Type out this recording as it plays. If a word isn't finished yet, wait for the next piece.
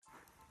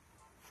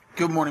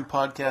Good morning,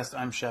 podcast.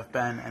 I'm Chef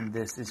Ben, and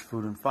this is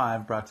Food in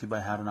 5, brought to you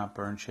by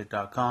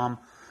HowToNotBurnShit.com,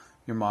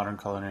 your modern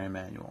culinary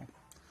manual.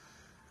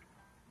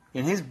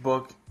 In his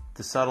book,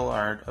 The Subtle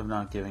Art of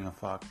Not Giving a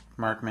Fuck,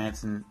 Mark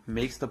Manson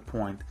makes the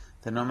point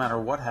that no matter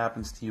what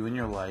happens to you in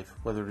your life,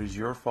 whether it is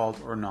your fault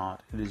or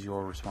not, it is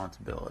your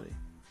responsibility.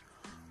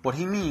 What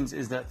he means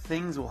is that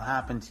things will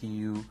happen to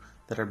you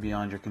that are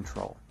beyond your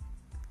control.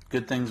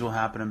 Good things will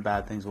happen and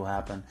bad things will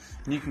happen,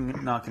 and you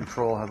cannot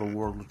control how the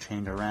world will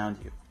change around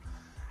you.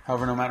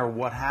 However, no matter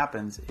what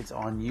happens, it's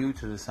on you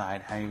to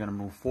decide how you're going to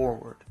move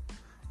forward.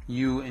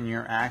 You and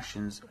your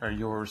actions are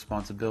your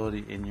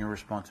responsibility and your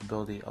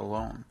responsibility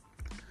alone.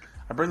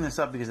 I bring this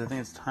up because I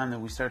think it's time that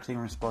we start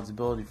taking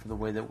responsibility for the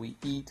way that we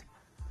eat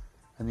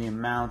and the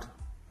amount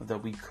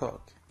that we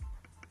cook.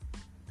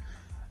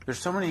 There's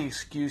so many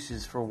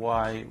excuses for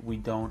why we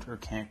don't or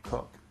can't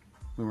cook.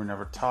 We were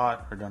never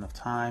taught or don't have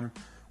time.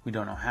 We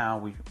don't know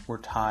how. We're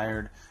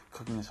tired.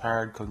 Cooking is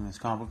hard. Cooking is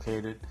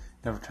complicated.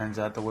 Never turns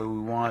out the way we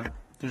want.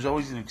 There's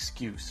always an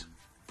excuse.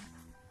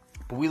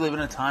 But we live in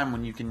a time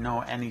when you can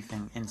know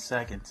anything in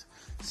seconds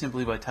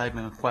simply by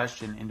typing a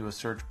question into a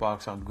search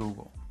box on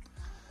Google.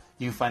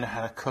 You can find out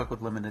how to cook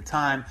with limited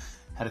time,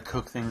 how to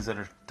cook things that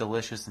are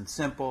delicious and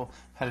simple,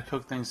 how to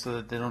cook things so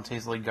that they don't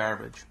taste like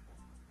garbage.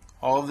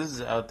 All of this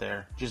is out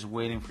there just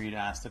waiting for you to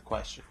ask the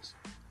questions.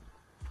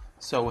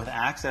 So with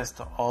access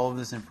to all of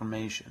this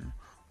information,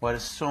 why do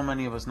so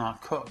many of us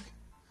not cook?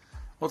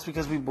 Well, it's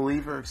because we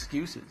believe our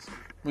excuses.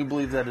 We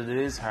believe that it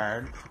is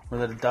hard or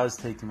that it does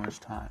take too much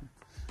time.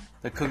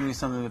 That cooking is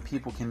something that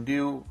people can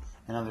do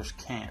and others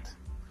can't.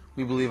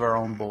 We believe our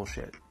own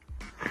bullshit.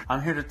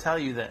 I'm here to tell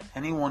you that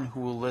anyone who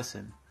will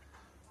listen,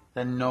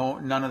 that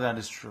none of that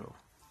is true.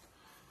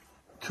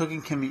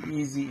 Cooking can be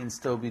easy and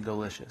still be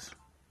delicious.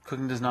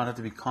 Cooking does not have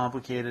to be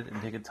complicated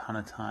and take a ton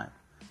of time.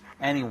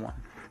 Anyone,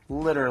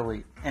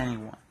 literally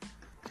anyone,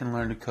 can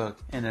learn to cook,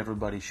 and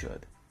everybody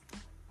should.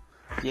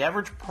 The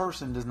average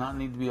person does not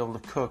need to be able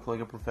to cook like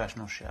a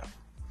professional chef.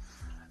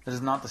 That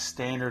is not the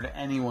standard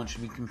anyone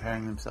should be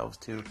comparing themselves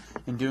to.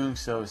 In doing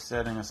so, is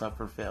setting us up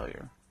for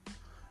failure.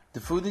 The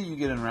food that you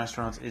get in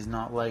restaurants is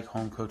not like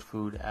home-cooked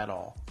food at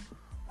all.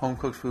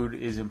 Home-cooked food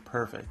is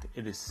imperfect.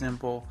 It is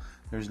simple.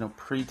 There is no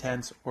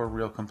pretense or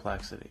real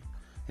complexity.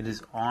 It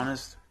is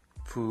honest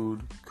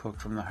food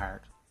cooked from the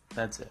heart.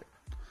 That's it.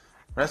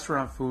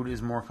 Restaurant food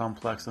is more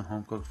complex than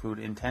home-cooked food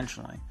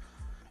intentionally.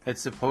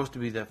 It's supposed to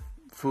be the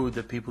food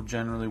that people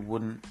generally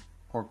wouldn't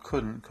or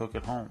couldn't cook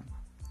at home.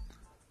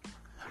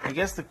 I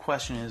guess the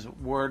question is,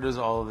 where does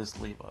all of this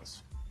leave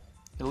us?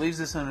 It leaves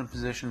us in a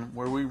position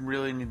where we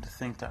really need to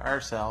think to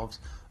ourselves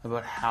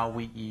about how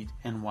we eat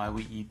and why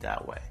we eat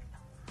that way.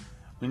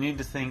 We need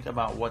to think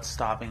about what's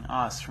stopping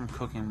us from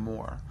cooking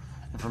more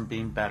and from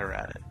being better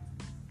at it.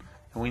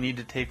 And we need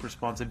to take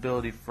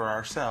responsibility for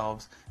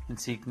ourselves and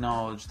seek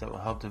knowledge that will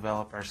help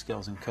develop our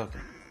skills in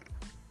cooking.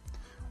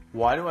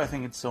 Why do I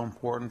think it's so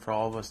important for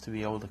all of us to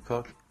be able to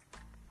cook?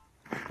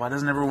 Why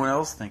doesn't everyone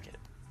else think it?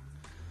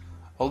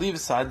 I'll leave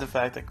aside the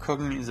fact that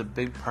cooking is a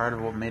big part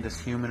of what made us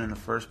human in the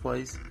first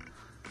place.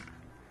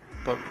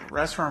 But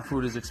restaurant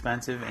food is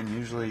expensive and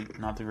usually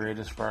not the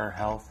greatest for our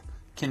health.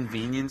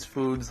 Convenience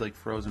foods like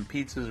frozen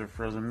pizzas or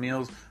frozen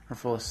meals are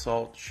full of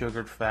salt,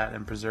 sugar, fat,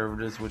 and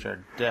preservatives, which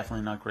are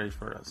definitely not great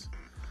for us.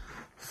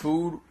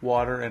 Food,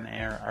 water, and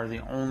air are the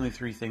only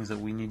three things that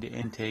we need to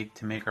intake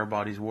to make our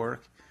bodies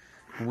work.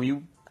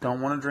 We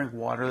don't want to drink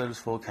water that is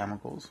full of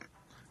chemicals.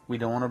 We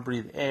don't want to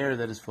breathe air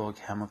that is full of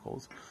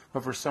chemicals.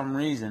 But for some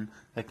reason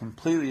that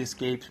completely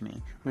escapes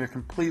me, we are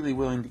completely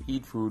willing to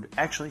eat food,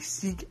 actually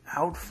seek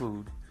out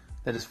food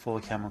that is full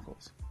of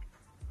chemicals.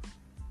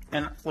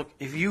 And look,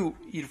 if you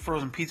eat a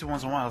frozen pizza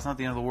once in a while, it's not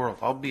the end of the world.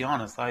 I'll be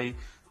honest,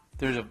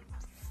 there's a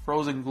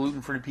frozen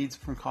gluten-free pizza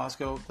from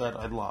Costco that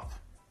I love.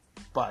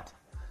 But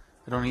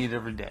I don't eat it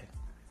every day.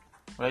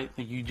 Right?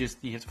 Like you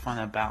have to find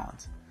that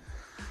balance.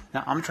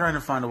 Now, I'm trying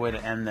to find a way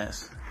to end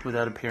this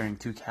without appearing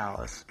too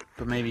callous,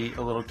 but maybe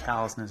a little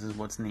callousness is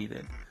what's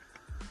needed.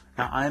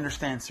 Now, I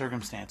understand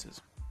circumstances.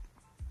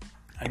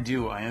 I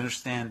do. I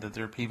understand that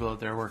there are people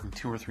out there working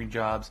 2 or 3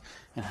 jobs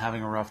and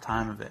having a rough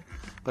time of it.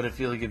 But I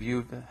feel like if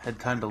you had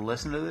time to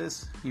listen to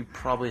this, you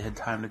probably had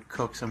time to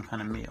cook some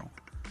kind of meal.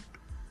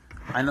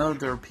 I know that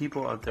there are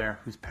people out there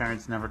whose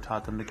parents never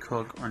taught them to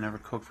cook or never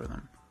cooked for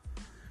them.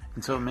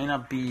 And so it may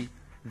not be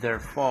their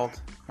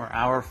fault or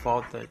our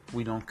fault that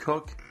we don't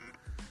cook,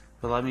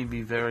 but let me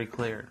be very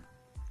clear.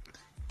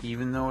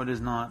 Even though it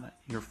is not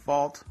your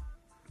fault,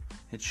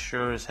 it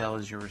sure as hell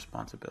is your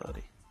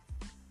responsibility.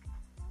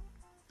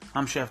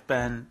 I'm Chef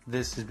Ben.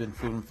 This has been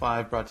Food in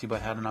 5, brought to you by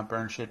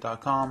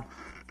HowToNotBurnShit.com,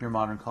 your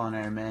modern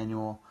culinary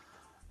manual.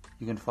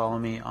 You can follow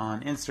me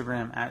on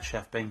Instagram at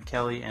Chef Ben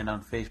Kelly and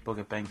on Facebook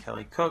at Ben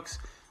Kelly Cooks.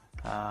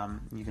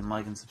 You can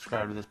like and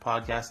subscribe to this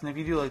podcast. And if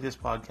you do like this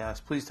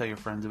podcast, please tell your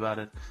friends about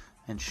it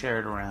and share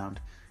it around.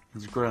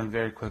 It's growing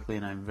very quickly,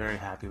 and I'm very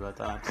happy about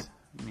that.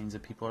 It means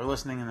that people are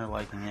listening and they're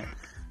liking it.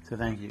 So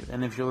thank you.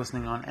 And if you're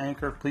listening on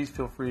Anchor, please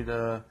feel free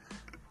to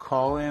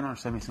call in or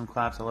send me some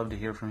claps. I'd love to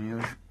hear from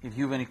you. If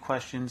you have any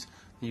questions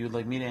that you would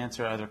like me to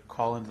answer, either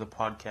call into the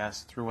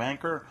podcast through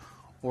Anchor,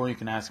 or you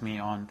can ask me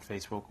on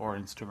Facebook or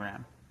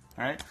Instagram.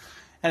 All right?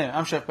 Anyway,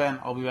 I'm Chef Ben.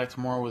 I'll be back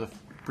tomorrow with a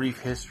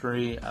brief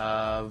history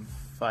of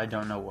I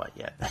don't know what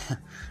yet.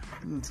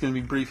 It's going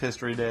to be Brief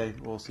History Day.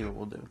 We'll see what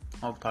we'll do.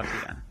 I'll talk to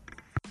you then.